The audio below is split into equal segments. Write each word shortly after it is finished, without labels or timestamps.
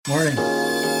Morning.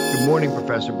 Good morning,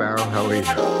 Professor Barrow. How are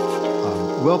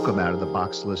you? Welcome, Out of the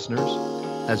Box listeners.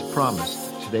 As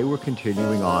promised, today we're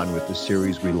continuing on with the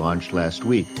series we launched last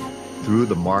week, Through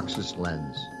the Marxist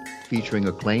Lens, featuring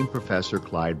acclaimed Professor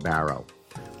Clyde Barrow.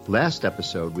 Last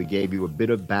episode, we gave you a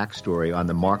bit of backstory on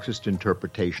the Marxist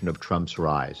interpretation of Trump's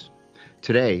rise.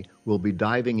 Today, we'll be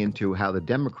diving into how the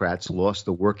Democrats lost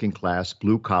the working class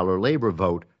blue-collar labor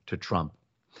vote to Trump.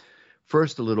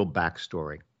 First, a little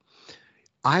backstory.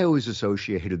 I always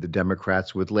associated the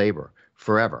Democrats with labor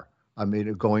forever. I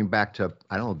mean, going back to,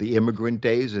 the immigrant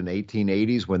days in the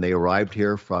 1880s when they arrived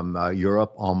here from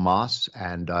Europe en masse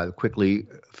and quickly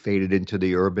faded into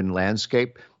the urban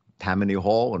landscape. Tammany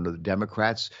Hall and the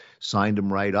Democrats signed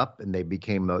them right up, and they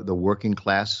became the working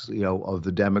class, of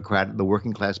the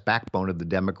working class backbone of the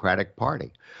Democratic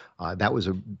Party.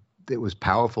 It was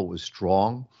powerful, it was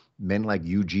strong. Men like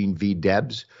Eugene V.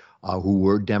 Debs, who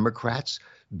were Democrats,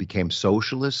 became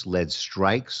socialists, led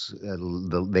strikes.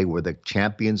 They were the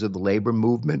champions of the labor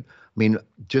movement. I mean,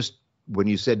 just when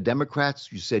you said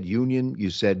Democrats, you said union, you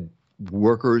said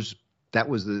workers. That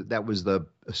was the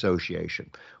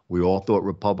association. We all thought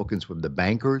Republicans were the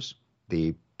bankers,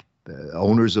 the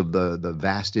owners of the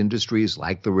vast industries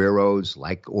like the railroads,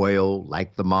 like oil,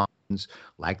 like the mines,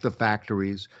 like the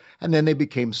factories. And then they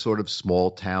became sort of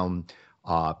small town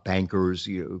bankers,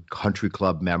 country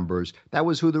club members. That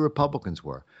was who the Republicans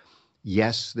were.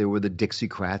 Yes, there were the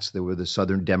Dixiecrats, there were the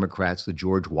Southern Democrats, the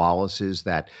George Wallaces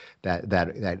that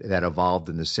evolved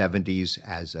in the 70s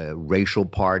as a racial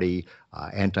party,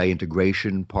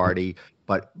 anti-integration party.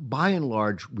 But by and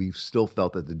large, we still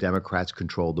felt that the Democrats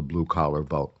controlled the blue-collar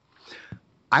vote.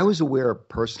 I was aware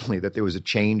personally that there was a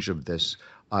change of this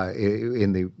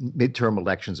in the midterm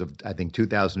elections of, I think,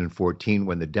 2014,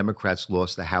 when the Democrats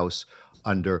lost the House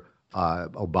under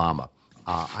Obama.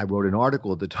 I wrote an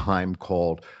article at the time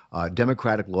called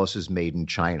Democratic Losses Made in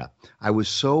China. I was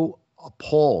so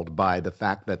appalled by the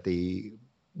fact that the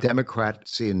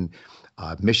Democrats in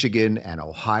Michigan and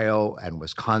Ohio and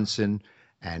Wisconsin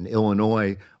and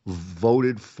Illinois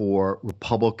voted for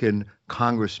Republican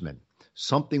congressmen.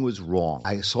 Something was wrong.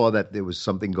 I saw that there was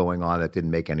something going on that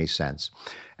didn't make any sense.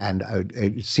 And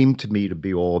it seemed to me to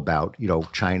be all about,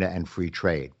 China and free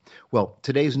trade. Well,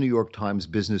 today's New York Times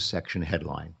business section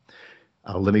headline.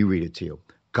 Let me read it to you.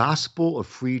 Gospel of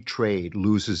free trade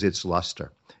loses its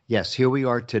luster. Yes, here we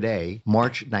are today,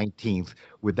 March 19th,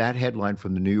 with that headline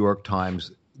from the New York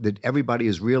Times that everybody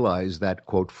has realized that,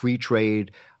 quote, free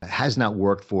trade has not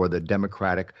worked for the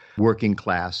Democratic working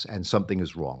class and something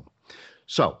is wrong.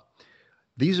 So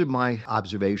these are my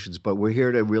observations, but we're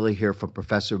here to really hear from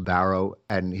Professor Barrow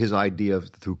and his idea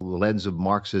through the lens of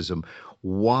Marxism,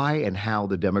 why and how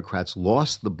the Democrats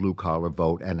lost the blue-collar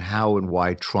vote and how and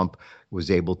why Trump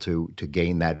was able to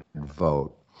gain that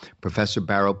vote. Professor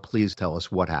Barrow, please tell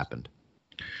us what happened.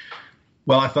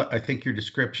 Well, I think your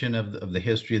description of the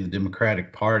history of the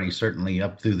Democratic Party, certainly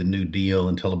up through the New Deal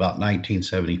until about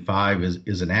 1975,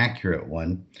 is an accurate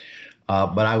one.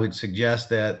 But I would suggest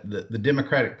that the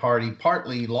Democratic Party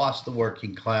partly lost the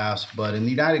working class, but in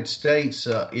the United States,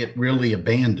 it really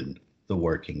abandoned the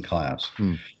working class.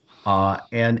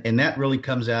 And that really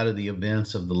comes out of the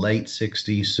events of the late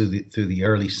 60s through the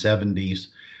early 70s,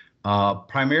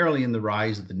 primarily in the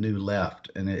rise of the New Left.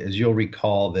 And as you'll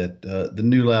recall, that the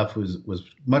New Left was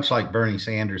much like Bernie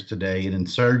Sanders today, an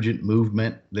insurgent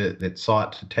movement that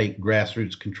sought to take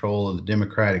grassroots control of the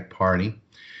Democratic Party.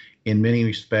 In many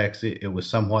respects, it was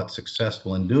somewhat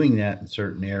successful in doing that in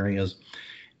certain areas.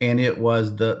 And it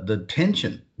was the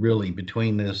tension, really,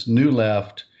 between this New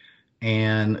Left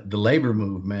and the labor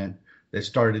movement that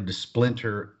started to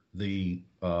splinter the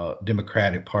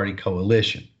Democratic Party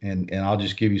coalition. And I'll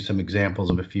just give you some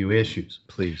examples of a few issues.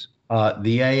 Please.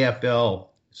 The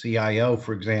AFL-CIO,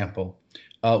 for example,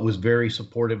 was very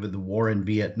supportive of the war in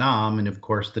Vietnam. And of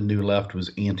course, the New Left was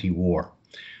anti-war.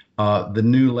 The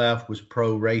New Left was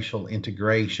pro-racial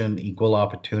integration, equal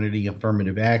opportunity,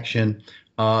 affirmative action.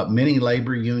 Many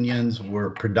labor unions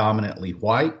were predominantly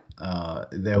white.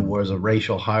 There was a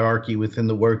racial hierarchy within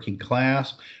the working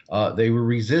class. They were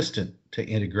resistant to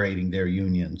integrating their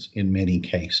unions in many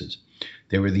cases.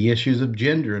 There were the issues of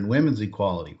gender and women's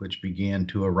equality, which began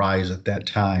to arise at that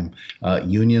time.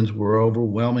 Unions were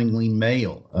overwhelmingly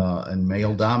male and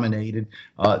male-dominated.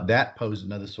 That posed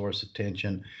another source of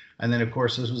tension. And then, of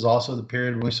course, this was also the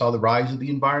period when we saw the rise of the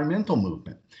environmental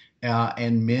movement.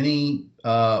 And many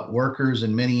workers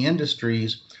in many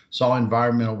industries saw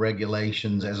environmental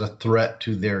regulations as a threat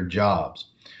to their jobs.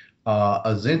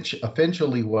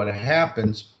 Eventually, what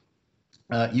happens,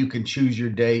 you can choose your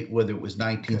date, whether it was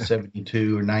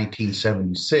 1972 or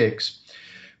 1976,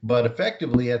 But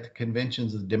effectively, at the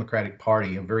conventions of the Democratic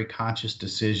Party, a very conscious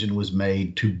decision was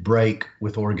made to break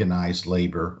with organized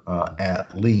labor,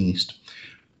 at least,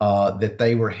 that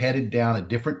they were headed down a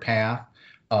different path,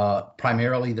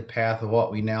 primarily the path of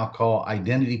what we now call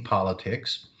identity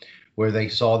politics, where they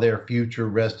saw their future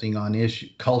resting on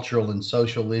cultural and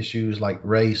social issues like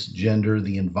race, gender,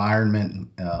 the environment,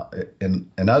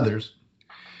 and others.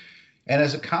 And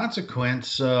as a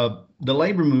consequence, the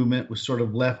labor movement was sort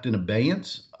of left in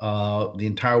abeyance. The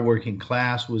entire working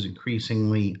class was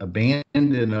increasingly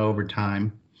abandoned over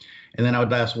time. And then I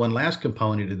would ask one last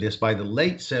component of this. By the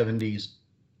late 70s,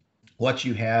 what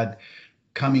you had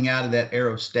coming out of that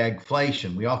era of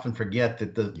stagflation, we often forget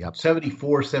that the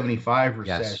 74, 75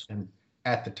 recession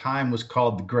at the time was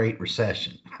called the Great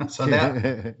Recession. So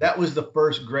that was the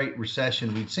first Great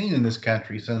Recession we'd seen in this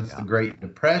country since the Great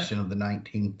Depression of the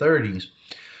 1930s.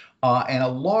 And a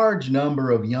large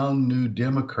number of young New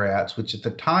Democrats, which at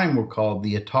the time were called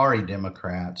the Atari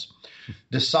Democrats,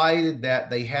 decided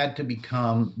that they had to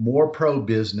become more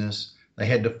pro-business. They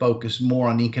had to focus more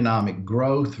on economic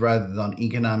growth rather than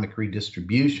economic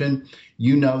redistribution.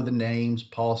 You know the names: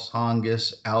 Paul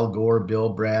Tsongas, Al Gore, Bill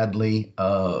Bradley,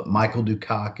 Michael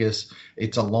Dukakis.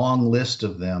 It's a long list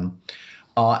of them.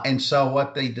 And so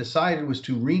what they decided was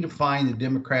to redefine the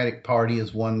Democratic Party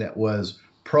as one that was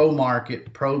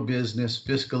pro-market, pro-business,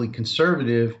 fiscally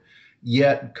conservative,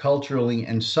 yet culturally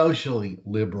and socially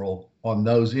liberal on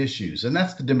those issues. And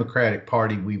that's the Democratic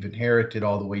Party we've inherited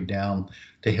all the way down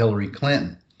to Hillary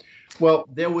Clinton. Well,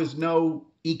 there was no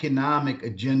economic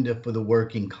agenda for the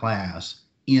working class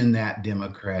in that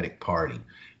Democratic Party.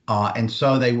 And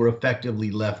so they were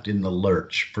effectively left in the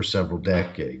lurch for several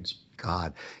decades.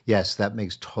 God, yes, that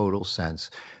makes total sense.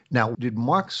 Now, did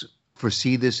Marx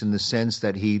foresee this in the sense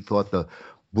that he thought the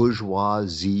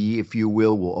bourgeoisie, if you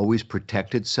will always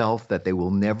protect itself, that they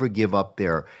will never give up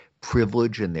their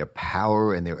privilege and their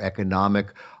power and their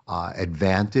economic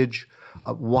advantage?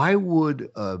 Why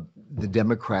would the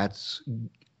Democrats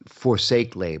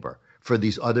forsake labor for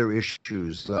these other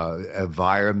issues,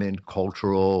 environment,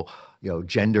 cultural,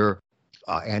 gender,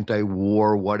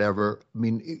 anti-war, whatever? I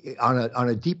mean, on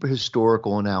a deeper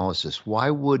historical analysis, why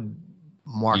would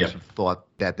Marx have thought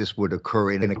that this would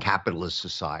occur in a capitalist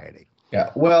society? Yeah,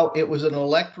 well, it was an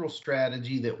electoral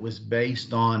strategy that was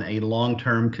based on a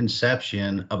long-term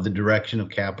conception of the direction of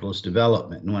capitalist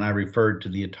development. And when I referred to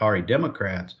the Atari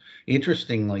Democrats,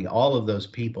 interestingly, all of those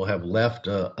people have left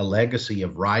a legacy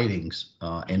of writings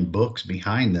and books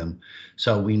behind them.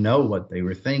 So we know what they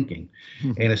were thinking.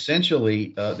 And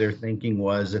essentially, their thinking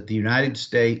was that the United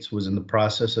States was in the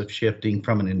process of shifting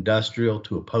from an industrial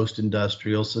to a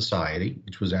post-industrial society,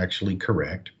 which was actually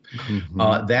correct.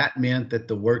 That meant that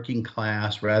the working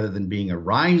class, rather than being a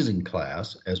rising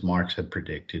class, as Marx had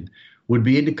predicted, would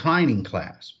be a declining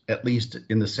class, at least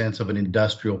in the sense of an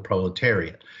industrial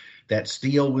proletariat. That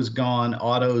steel was gone,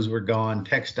 autos were gone,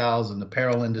 textiles and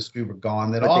apparel industry were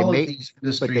gone. That all of these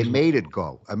industries, but they made it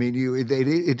go. I mean,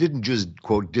 it didn't just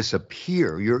quote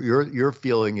disappear. Your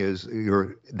feeling is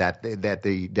that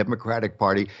the Democratic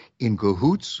Party, in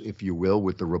cahoots, if you will,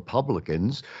 with the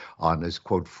Republicans on this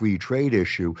quote free trade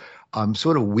issue,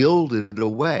 sort of willed it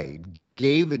away.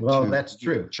 Gave it to that's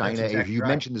true. China. That's exactly you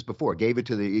mentioned this before. Gave it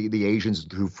to the Asians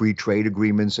through free trade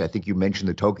agreements. I think you mentioned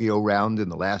the Tokyo round in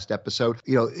the last episode.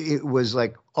 It was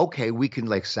like, okay, we can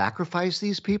sacrifice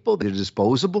these people. They're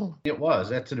disposable. It was.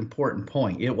 That's an important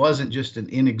point. It wasn't just an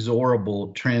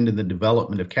inexorable trend in the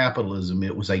development of capitalism.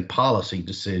 It was a policy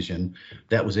decision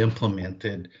that was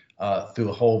implemented through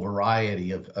a whole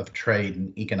variety of trade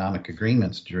and economic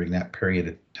agreements during that period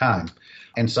of time.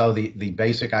 And so the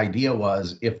basic idea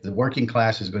was, if the working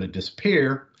class is going to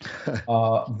disappear,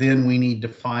 then we need to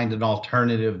find an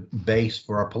alternative base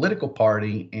for our political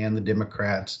party. And the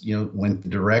Democrats, went the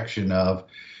direction of,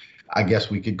 I guess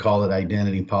we could call it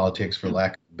identity politics, for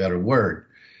lack of a better word.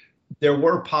 There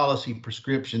were policy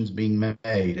prescriptions being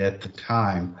made at the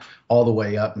time, all the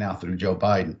way up now through Joe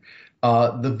Biden.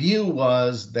 The view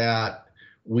was that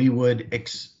we would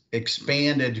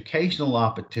expand educational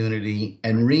opportunity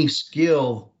and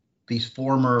reskill these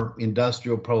former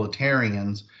industrial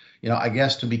proletarians, I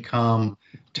guess, to become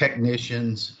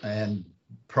technicians and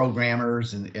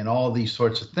programmers and all these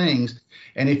sorts of things.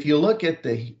 And if you look at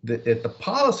the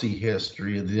policy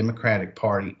history of the Democratic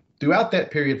Party throughout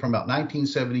that period, from about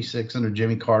 1976 under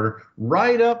Jimmy Carter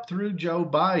right up through Joe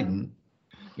Biden,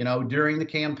 during the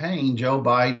campaign, Joe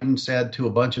Biden said to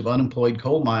a bunch of unemployed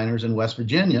coal miners in West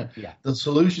Virginia, the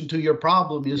solution to your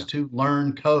problem is to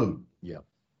learn code.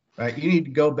 Right? You need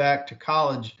to go back to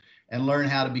college and learn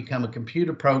how to become a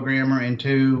computer programmer, and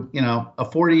to, a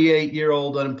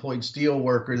 48-year-old unemployed steel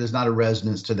worker, there's not a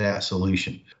resonance to that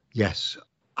solution. Yes,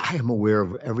 I am aware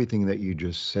of everything that you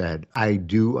just said. I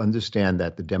do understand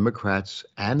that the Democrats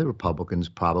and the Republicans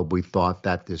probably thought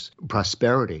that this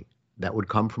prosperity that would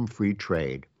come from free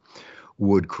trade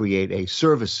would create a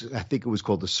service, I think it was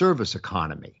called the service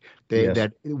economy, Yes.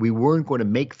 that we weren't going to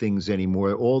make things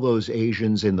anymore. All those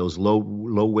Asians in those low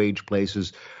wage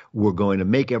places were going to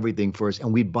make everything for us,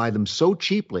 and we'd buy them so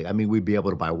cheaply. I mean, we'd be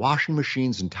able to buy washing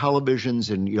machines and televisions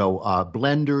and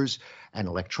blenders and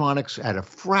electronics at a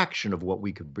fraction of what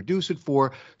we could produce it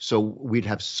for. So we'd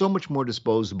have so much more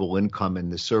disposable income,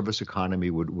 and the service economy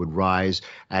would rise.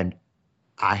 And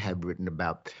I have written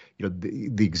about,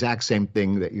 the exact same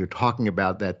thing that you're talking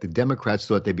about, that the Democrats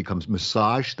thought they become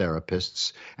massage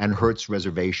therapists and Hertz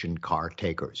reservation car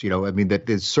takers. That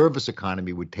the service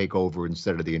economy would take over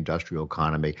instead of the industrial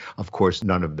economy. Of course,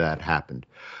 none of that happened.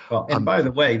 Well, and by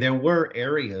the way, there were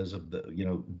areas of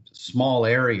the, small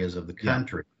areas of the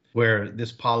country where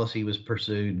this policy was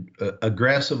pursued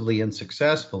aggressively and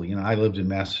successfully. I lived in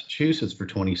Massachusetts for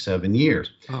 27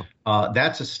 years. Oh.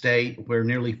 That's a state where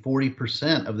nearly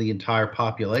 40% of the entire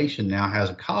population now has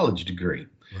a college degree.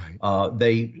 Right.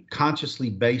 They consciously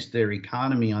based their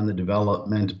economy on the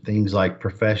development of things like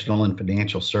professional and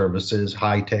financial services,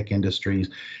 high-tech industries,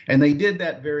 and they did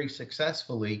that very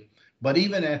successfully. But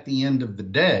even at the end of the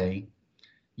day,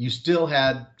 you still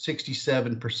had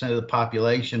 67% of the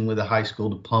population with a high school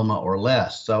diploma or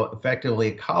less. So effectively,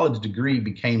 a college degree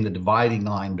became the dividing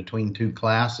line between two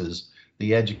classes,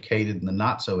 the educated and the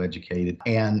not so educated.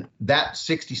 And that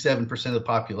 67% of the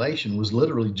population was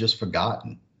literally just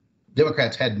forgotten.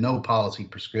 Democrats had no policy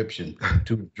prescription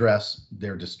to address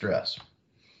their distress.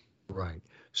 Right.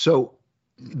 So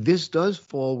this does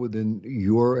fall within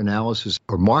your analysis,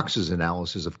 or Marx's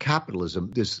analysis, of capitalism,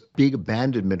 this big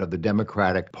abandonment of the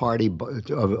Democratic Party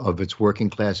of its working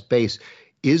class base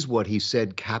is what he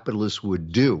said capitalists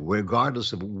would do,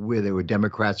 regardless of whether they were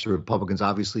Democrats or Republicans.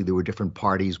 Obviously, there were different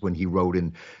parties when he wrote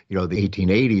in, the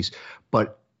 1880s.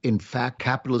 But in fact,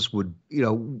 capitalists would,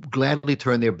 gladly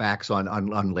turn their backs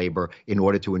on labor in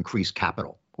order to increase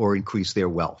capital or increase their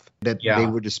wealth, that they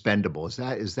were dispendable.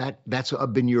 That's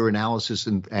been your analysis?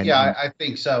 I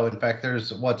think so. In fact,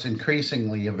 there's what's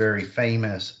increasingly a very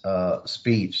famous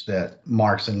speech that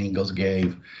Marx and Engels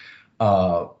gave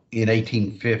in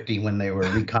 1850 when they were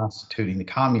reconstituting the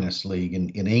Communist League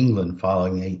in England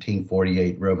following the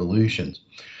 1848 revolutions.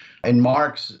 And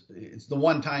Marx, it's the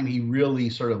one time he really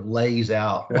sort of lays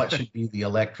out what should be the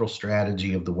electoral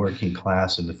strategy of the working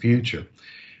class in the future.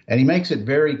 And he makes it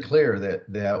very clear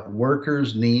that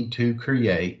workers need to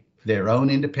create their own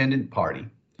independent party.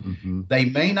 Mm-hmm. They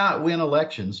may not win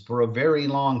elections for a very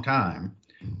long time,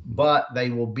 but they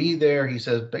will be there, he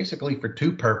says, basically for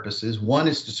two purposes. One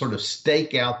is to sort of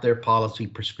stake out their policy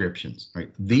prescriptions.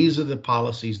 Right? These are the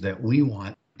policies that we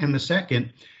want. And the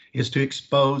second is to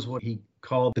expose what he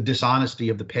called the dishonesty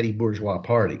of the petty bourgeois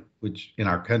party, which in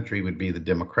our country would be the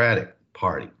Democratic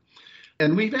Party.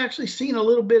 And we've actually seen a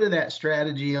little bit of that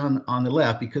strategy on the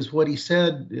left, because what he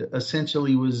said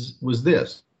essentially was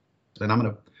this, and I'm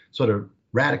going to sort of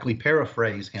radically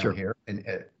paraphrase him here and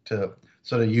to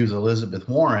sort of use Elizabeth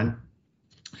Warren.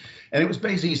 And it was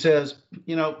basically, he says,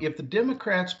 if the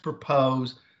Democrats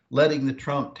propose letting the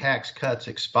Trump tax cuts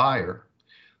expire,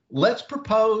 let's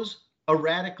propose a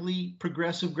radically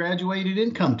progressive graduated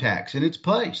income tax in its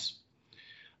place.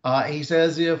 He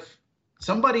says, if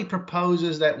somebody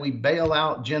proposes that we bail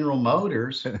out General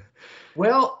Motors,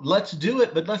 well, let's do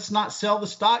it, but let's not sell the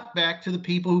stock back to the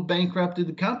people who bankrupted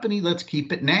the company. Let's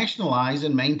keep it nationalized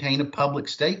and maintain a public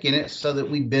stake in it so that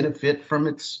we benefit from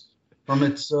its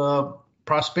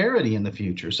prosperity in the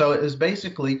future. So it is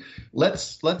basically,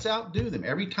 let's outdo them.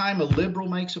 Every time a liberal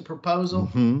makes a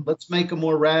proposal, let's make a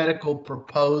more radical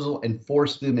proposal and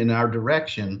force them in our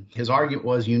direction. His argument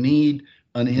was you need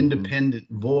an independent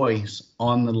voice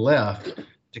on the left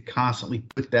to constantly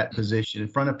put that position in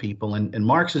front of people. And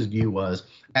Marx's view was,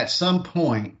 at some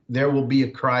point, there will be a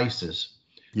crisis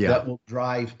that will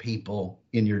drive people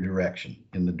in your direction,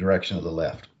 in the direction of the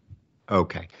left.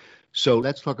 Okay. So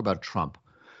let's talk about Trump.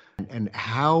 And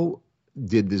how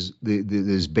did this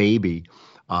baby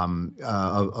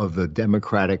of the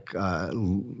Democratic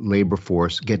labor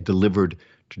force get delivered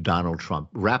to Donald Trump,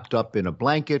 wrapped up in a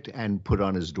blanket and put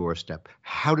on his doorstep?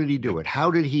 How did he do it?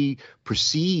 How did he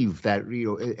perceive that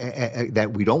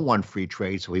that we don't want free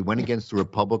trade? So he went against the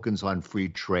Republicans on free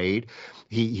trade.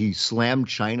 He slammed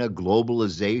China,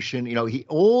 globalization.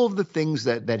 All of the things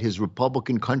that his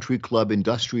Republican country club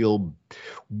industrial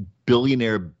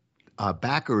billionaire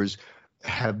backers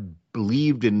have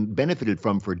believed and benefited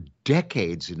from for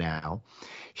decades now,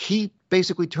 he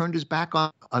basically turned his back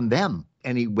on them.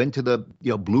 And he went to the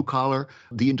blue collar,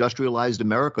 deindustrialized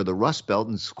America, the Rust Belt,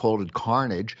 and called it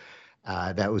carnage.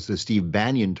 That was the Steve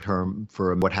Bannon term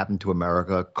for what happened to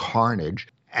America, carnage.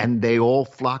 And they all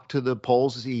flocked to the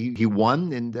polls. He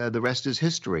won, and the rest is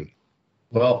history.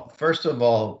 Well, first of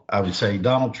all, I would say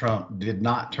Donald Trump did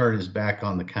not turn his back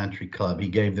on the country club. He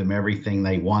gave them everything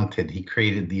they wanted. He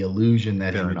created the illusion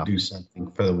that he would do something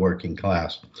for the working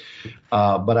class.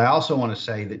 But I also want to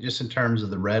say that just in terms of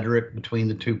the rhetoric between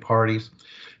the two parties,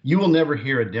 you will never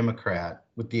hear a Democrat,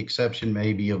 with the exception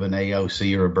maybe of an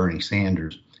AOC or a Bernie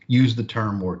Sanders, use the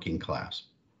term working class.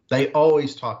 They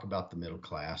always talk about the middle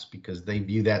class because they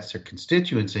view that's their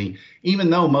constituency, even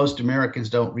though most Americans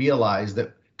don't realize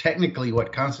that technically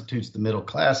what constitutes the middle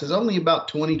class is only about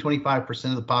 20-25%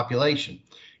 of the population.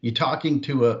 You're talking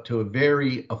to a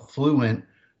very affluent,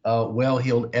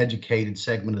 well-heeled, educated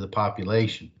segment of the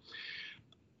population.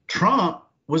 Trump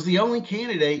was the only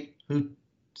candidate who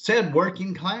said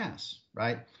working class,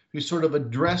 right? Who sort of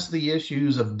addressed the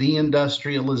issues of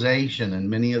deindustrialization and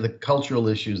many of the cultural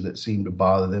issues that seem to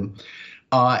bother them.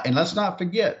 And let's not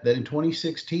forget that in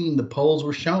 2016, the polls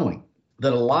were showing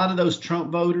that a lot of those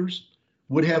Trump voters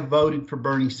would have voted for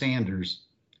Bernie Sanders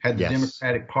had the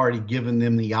Democratic Party given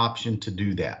them the option to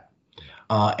do that.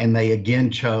 And they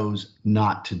again chose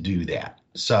not to do that.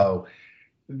 So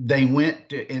they went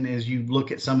to, and as you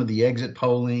look at some of the exit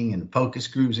polling and focus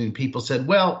groups, and people said,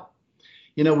 well,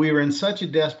 we were in such a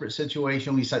desperate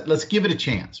situation. We said, let's give it a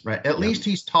chance, right? At least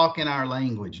he's talking our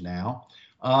language now.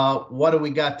 What do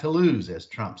we got to lose, as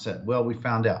Trump said? Well, we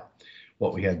found out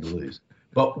what we had to lose.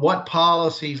 But what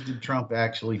policies did Trump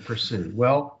actually pursue?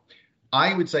 Well,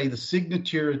 I would say the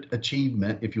signature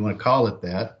achievement, if you want to call it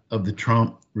that, of the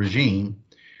Trump regime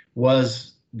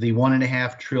was the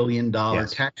 $1.5 trillion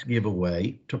tax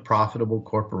giveaway to profitable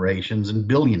corporations and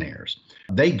billionaires.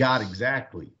 They got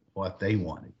exactly what they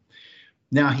wanted.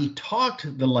 Now, he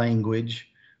talked the language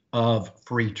of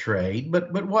free trade,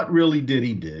 but what really did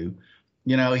he do?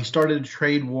 He started a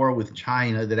trade war with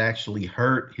China that actually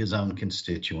hurt his own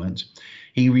constituents.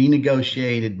 He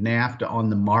renegotiated NAFTA on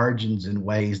the margins in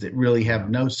ways that really have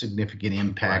no significant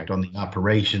impact on the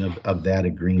operation of that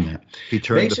agreement. He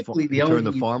turned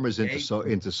the farmers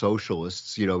into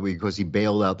socialists, because he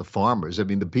bailed out the farmers. I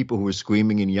mean, the people who were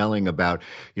screaming and yelling about,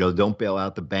 don't bail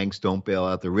out the banks, don't bail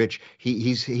out the rich.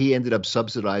 He ended up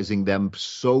subsidizing them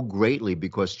so greatly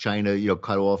because China,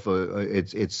 cut off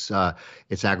its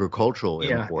agricultural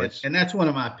imports. And that's one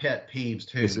of my pet peeves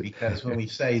too, because when we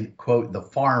say, quote, the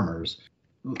farmers,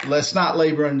 let's not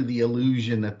labor under the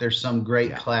illusion that there's some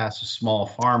great class of small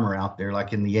farmer out there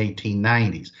like in the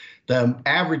 1890s. The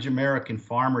average American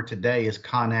farmer today is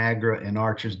ConAgra and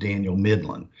Archer's Daniel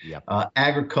Midland.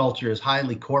 Agriculture is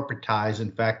highly corporatized.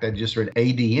 In fact, I just read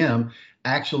ADM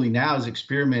actually now is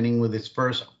experimenting with its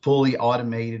first fully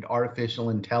automated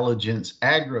artificial intelligence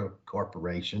agro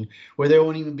corporation where there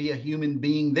won't even be a human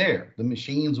being there. The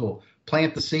machines will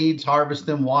plant the seeds, harvest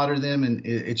them, water them, and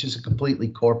it's just a completely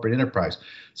corporate enterprise.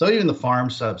 So even the farm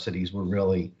subsidies were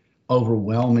really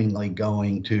overwhelmingly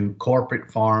going to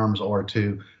corporate farms or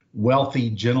to wealthy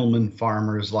gentleman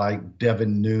farmers like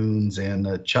Devin Nunes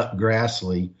and Chuck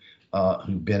Grassley,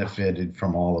 who benefited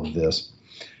from all of this.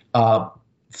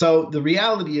 So the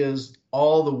reality is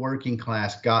all the working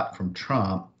class got from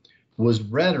Trump was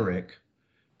rhetoric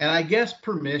and I guess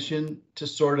permission to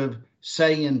sort of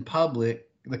say in public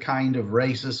the kind of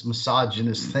racist,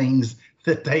 misogynist things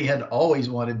that they had always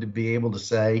wanted to be able to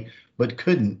say, but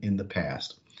couldn't in the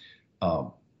past. And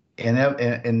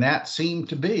that seemed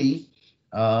to be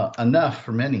enough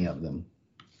for many of them.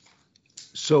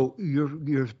 So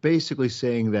you're basically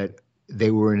saying that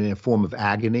they were in a form of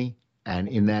agony, and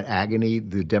in that agony,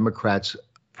 the Democrats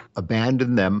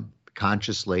abandoned them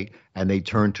consciously, and they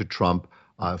turned to Trump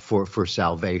for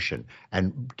salvation.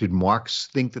 And did Marx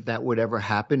think that would ever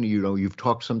happen? You've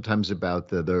talked sometimes about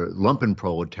the lumpen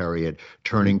proletariat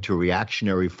turning to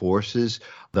reactionary forces.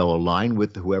 They'll align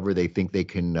with whoever they think they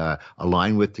can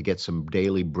align with to get some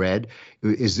daily bread.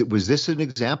 Was this an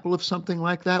example of something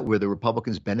like that, where the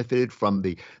Republicans benefited from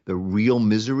the real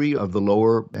misery of the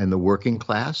lower and the working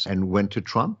class and went to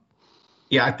Trump?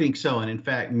 Yeah, I think so. And in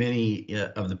fact, many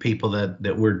of the people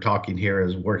that we're talking here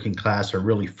as working class are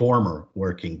really former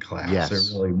working class. Yes.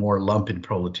 They're really more lumpen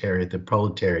proletariat than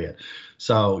proletariat.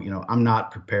 So, I'm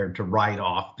not prepared to write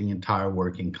off the entire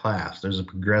working class. There's a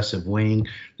progressive wing.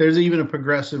 There's even a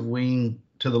progressive wing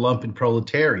to the lumpen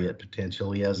proletariat,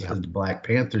 potentially, as the Black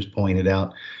Panthers pointed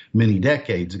out many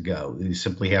decades ago. They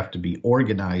simply have to be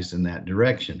organized in that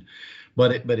direction.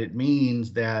 But it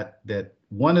means that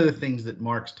one of the things that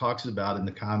Marx talks about in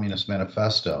the Communist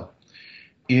Manifesto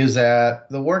is that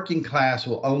the working class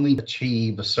will only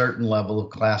achieve a certain level of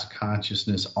class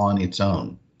consciousness on its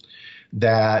own,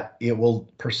 that it will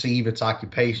perceive its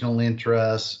occupational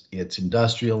interests, its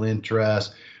industrial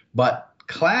interests, but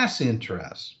class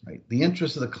interests, right, the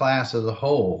interests of the class as a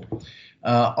whole,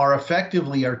 are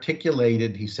effectively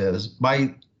articulated, he says,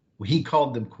 by, he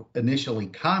called them initially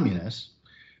communists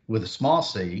with a small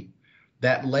c,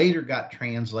 that later got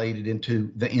translated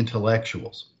into the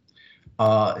intellectuals.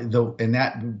 And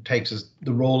that takes us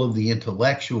the role of the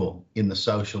intellectual in the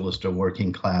socialist or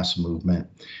working class movement.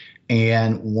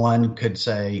 And one could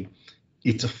say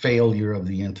it's a failure of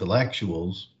the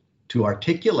intellectuals to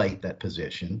articulate that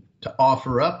position, to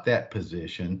offer up that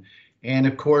position. And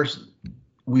of course,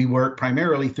 we work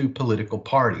primarily through political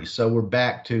parties. So we're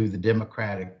back to the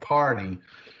Democratic Party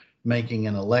making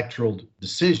an electoral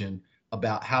decision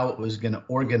about how it was going to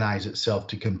organize itself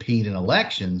to compete in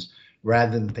elections,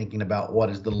 rather than thinking about what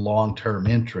is the long-term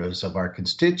interests of our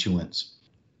constituents.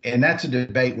 And that's a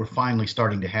debate we're finally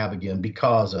starting to have again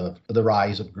because of the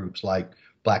rise of groups like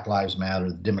Black Lives Matter,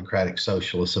 the Democratic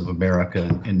Socialists of America,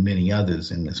 and many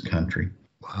others in this country.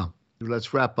 Wow.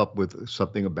 Let's wrap up with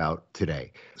something about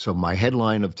today. So my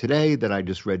headline of today that I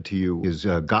just read to you is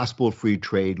Gospel Free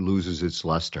Trade Loses Its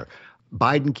Luster.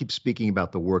 Biden keeps speaking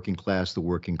about the working class,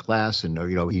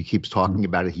 and, he keeps talking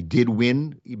about it. He did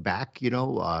win back,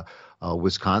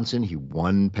 Wisconsin. He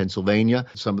won Pennsylvania,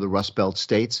 some of the Rust Belt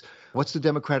states. What's the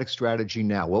Democratic strategy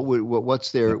now?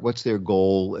 What's their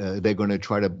goal? They're going to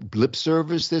try to lip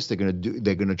service this. They're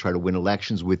going to try to win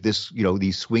elections with this,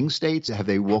 these swing states. Have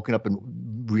they woken up and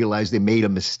realized they made a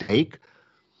mistake?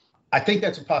 I think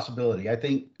that's a possibility. I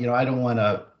think, I don't want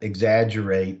to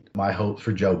exaggerate my hopes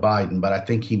for Joe Biden, but I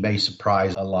think he may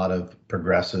surprise a lot of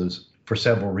progressives for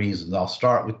several reasons. I'll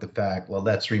start with the fact,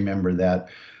 let's remember that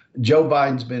Joe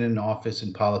Biden's been in office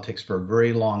in politics for a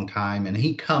very long time, and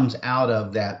he comes out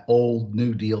of that old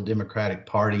New Deal Democratic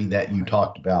Party that you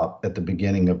talked about at the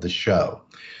beginning of the show.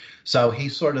 So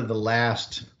he's sort of the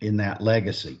last in that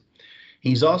legacy.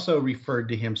 He's also referred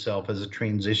to himself as a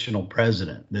transitional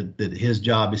president, that his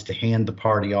job is to hand the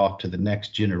party off to the next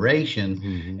generation.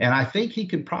 Mm-hmm. And I think he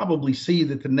could probably see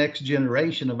that the next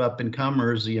generation of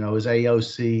up-and-comers, is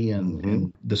AOC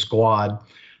and the squad,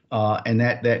 and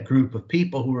that group of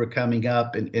people who are coming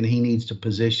up, and he needs to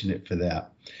position it for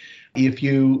that. If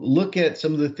you look at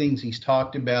some of the things he's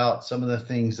talked about, some of the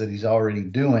things that he's already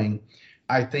doing,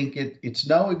 I think it's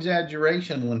no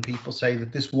exaggeration when people say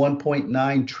that this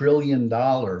 $1.9 trillion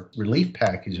relief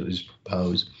package that was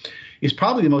proposed is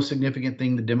probably the most significant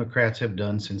thing the Democrats have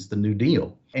done since the New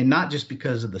Deal. And not just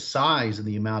because of the size and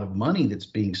the amount of money that's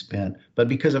being spent, but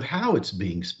because of how it's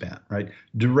being spent, right?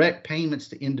 Direct payments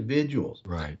to individuals.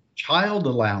 Right. Child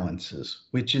allowances,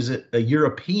 which is a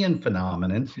European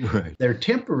phenomenon. Right. They're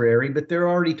temporary, but they're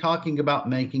already talking about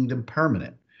making them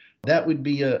permanent. That would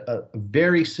be a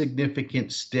very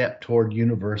significant step toward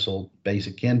universal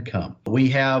basic income. We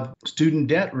have student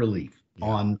debt relief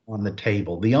on the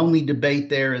table. The only debate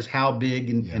there is how big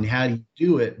and how do you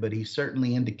do it, but he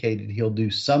certainly indicated he'll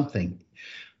do something.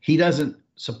 He doesn't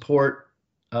support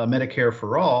Medicare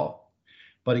for all,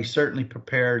 but he's certainly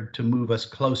prepared to move us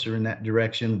closer in that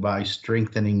direction by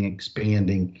strengthening,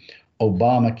 expanding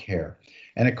Obamacare.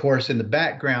 And of course, in the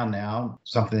background now,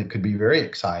 something that could be very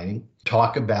exciting,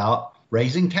 talk about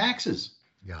raising taxes.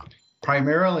 Yeah.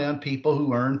 Primarily on people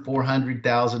who earn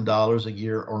 $400,000 a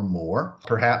year or more,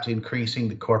 perhaps increasing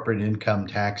the corporate income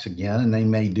tax again, and they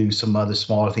may do some other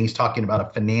smaller things, talking about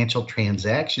a financial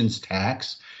transactions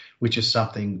tax, which is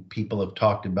something people have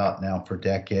talked about now for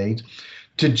decades,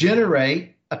 to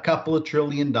generate a couple of $1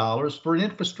 trillion for an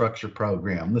infrastructure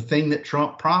program, the thing that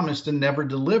Trump promised and never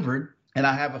delivered. And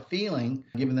I have a feeling,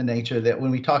 given the nature, that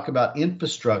when we talk about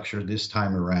infrastructure this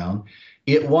time around,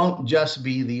 it won't just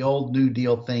be the old New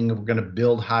Deal thing of we're going to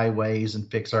build highways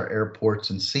and fix our airports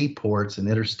and seaports and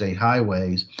interstate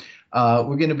highways.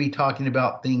 We're going to be talking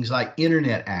about things like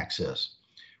internet access,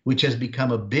 which has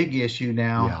become a big issue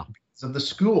now because of the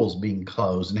schools being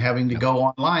closed and having to go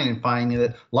online and finding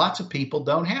that lots of people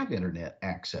don't have internet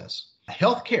access.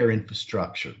 Healthcare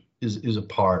infrastructure is a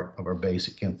part of our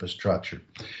basic infrastructure.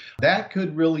 That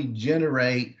could really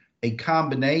generate a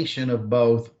combination of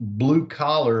both blue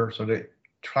collar, sort of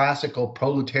classical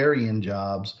proletarian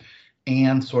jobs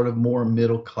and sort of more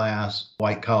middle class,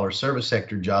 white collar service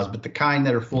sector jobs, but the kind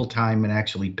that are full time and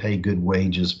actually pay good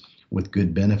wages with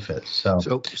good benefits.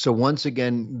 So once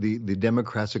again, the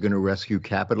Democrats are going to rescue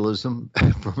capitalism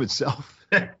from itself.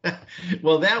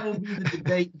 Well, that will be the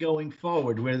debate going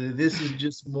forward, whether this is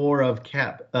just more of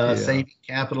saving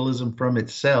capitalism from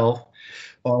itself,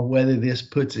 or whether this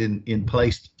puts in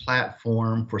place the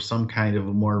platform for some kind of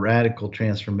a more radical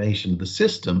transformation of the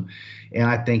system. And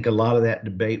I think a lot of that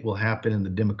debate will happen in the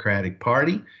Democratic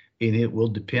Party, and it will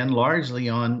depend largely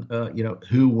on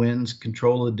who wins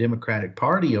control of the Democratic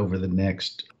Party over the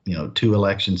next 2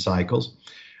 election cycles.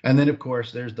 And then, of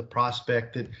course, there's the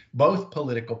prospect that both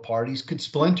political parties could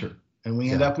splinter and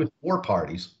we end up with 4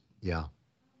 parties. Yeah.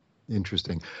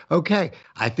 Interesting. Okay.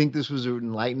 I think this was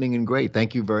enlightening and great.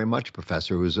 Thank you very much,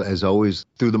 Professor. It was, as always,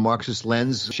 through the Marxist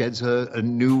lens, sheds a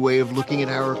new way of looking at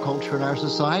our culture and our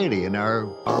society and our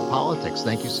politics.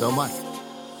 Thank you so much.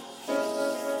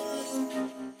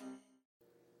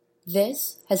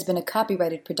 This has been a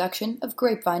copyrighted production of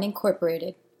Grapevine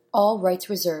Incorporated. All rights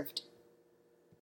reserved.